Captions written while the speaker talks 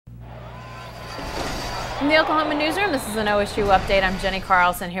From the Oklahoman newsroom, this is an OSU update. I'm Jenny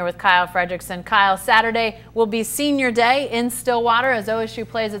Carlson here with Kyle Fredrickson. Kyle, Saturday will be senior day in Stillwater as OSU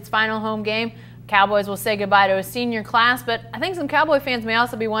plays its final home game. Cowboys will say goodbye to a senior class, but I think some Cowboy fans may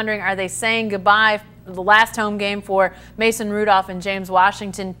also be wondering, are they saying goodbye the last home game for Mason Rudolph and James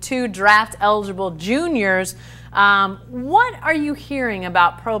Washington, two draft-eligible juniors? What are you hearing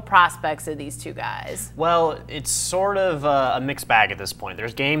about pro prospects of these two guys? Well, it's sort of a mixed bag at this point.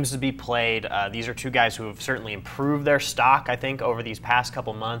 There's games to be played. These are two guys who have certainly improved their stock, I think, over these past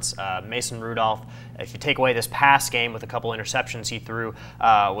couple months. Mason Rudolph, if you take away this past game with a couple interceptions he threw,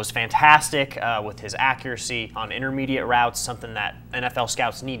 was fantastic with his accuracy on intermediate routes, something that NFL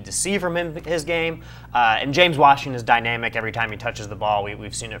scouts need to see from his game. And James Washington is dynamic every time he touches the ball.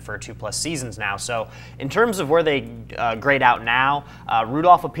 We've seen it for 2+ seasons now. So in terms of where they grade out now,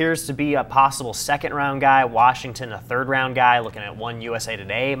 Rudolph appears to be a possible second-round guy, Washington a third-round guy, looking at one USA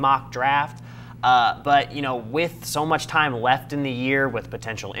Today mock draft. But, you know, with so much time left in the year, with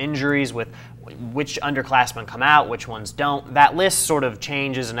potential injuries, with which underclassmen come out, which ones don't, that list sort of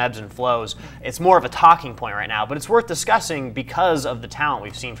changes and ebbs and flows. It's more of a talking point right now, but it's worth discussing because of the talent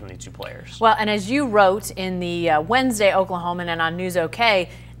we've seen from these two players. Well, and as you wrote in the Wednesday Oklahoman and on News OK,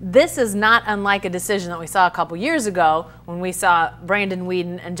 this is not unlike a decision that we saw a couple years ago when we saw Brandon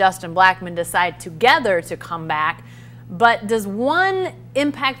Weeden and Justin Blackman decide together to come back. But does one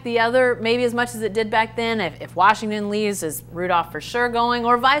impact the other maybe as much as it did back then? If Washington leaves, is Rudolph for sure going,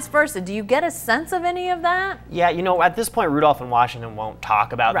 or vice versa? Do you get a sense of any of that? Yeah, you know, at this point, Rudolph and Washington won't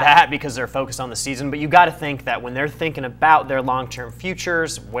talk about that because they're focused on the season. But you got to think that when they're thinking about their long-term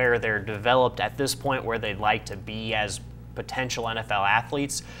futures, where they're developed at this point, where they'd like to be as potential NFL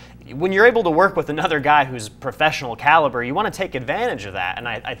athletes, when you're able to work with another guy who's professional caliber, you want to take advantage of that. And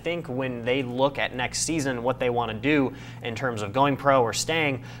I think when they look at next season, what they want to do in terms of going pro or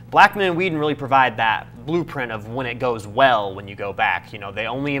staying, Blackman and Weeden really provide that blueprint of when it goes well when you go back. You know, they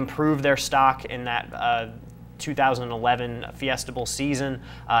only improved their stock in that 2011 Fiesta Bowl season,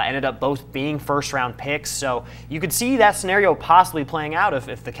 ended up both being first-round picks. So you could see that scenario possibly playing out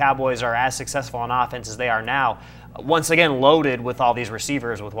if the Cowboys are as successful on offense as they are now. Once again, loaded with all these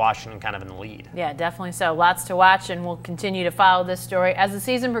receivers with Washington kind of in the lead. Yeah, definitely so. Lots to watch, and we'll continue to follow this story as the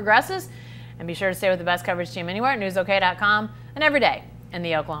season progresses. And be sure to stay with the best coverage team anywhere at newsok.com and every day in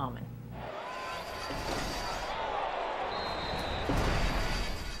the Oklahoman.